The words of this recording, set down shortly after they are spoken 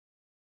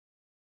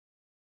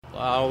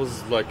I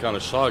was like kind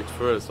of shocked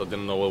first. I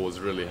didn't know what was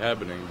really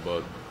happening,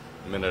 but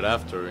a minute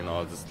after,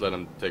 I just let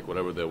them take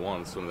whatever they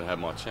want. As soon as they had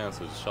my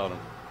chance, I just shot them.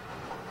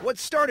 What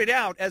started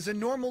out as a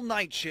normal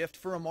night shift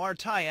for Amar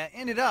Taya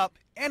ended up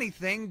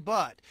anything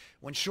but,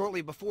 when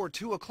shortly before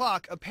 2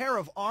 o'clock, a pair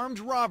of armed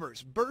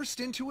robbers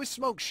burst into a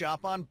smoke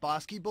shop on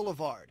Bosque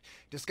Boulevard.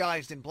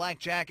 Disguised in black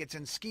jackets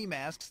and ski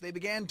masks, they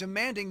began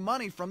demanding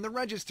money from the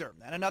register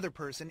and another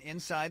person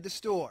inside the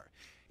store.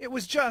 It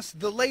was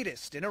just the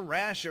latest in a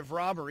rash of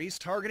robberies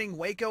targeting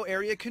Waco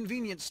area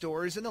convenience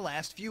stores in the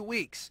last few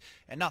weeks,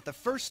 and not the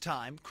first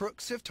time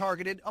crooks have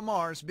targeted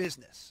Amar's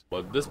business.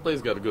 But this place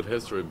got a good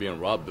history of being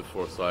robbed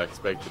before, so I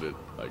expected it,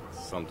 like,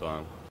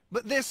 sometime.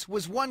 But this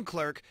was one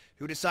clerk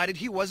who decided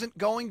he wasn't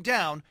going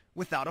down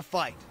without a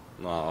fight.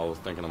 No, I was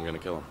thinking I'm gonna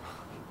kill him.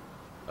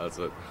 That's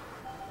it.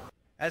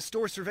 As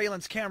store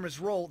surveillance cameras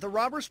roll, the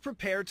robbers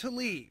prepare to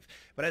leave.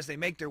 But as they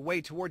make their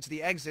way towards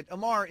the exit,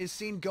 Amar is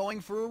seen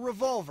going for a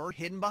revolver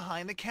hidden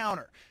behind the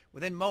counter.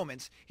 Within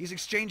moments, he's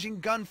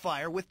exchanging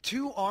gunfire with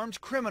 2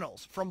 armed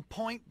criminals from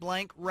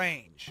point-blank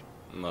range.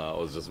 No, I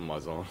was just in my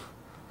zone.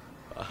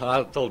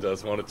 I told you I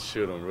just wanted to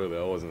shoot him, really.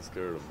 I wasn't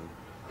scared of him.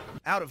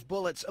 Out of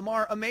bullets,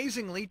 Amar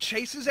amazingly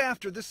chases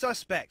after the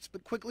suspects,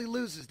 but quickly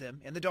loses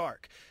them in the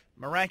dark.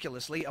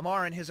 Miraculously,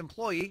 Amar and his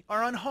employee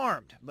are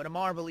unharmed, but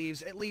Amar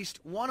believes at least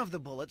one of the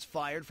bullets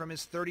fired from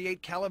his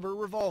 .38 caliber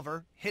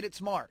revolver hit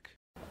its mark.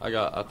 I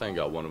think I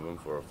got one of them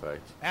for a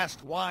fact.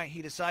 Asked why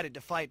he decided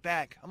to fight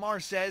back, Amar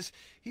says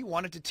he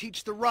wanted to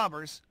teach the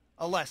robbers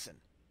a lesson.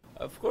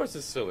 Of course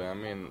it's silly. I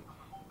mean,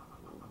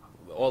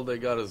 all they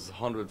got is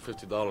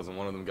 $150 and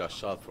one of them got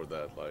shot for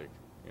that. Like,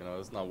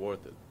 it's not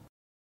worth it.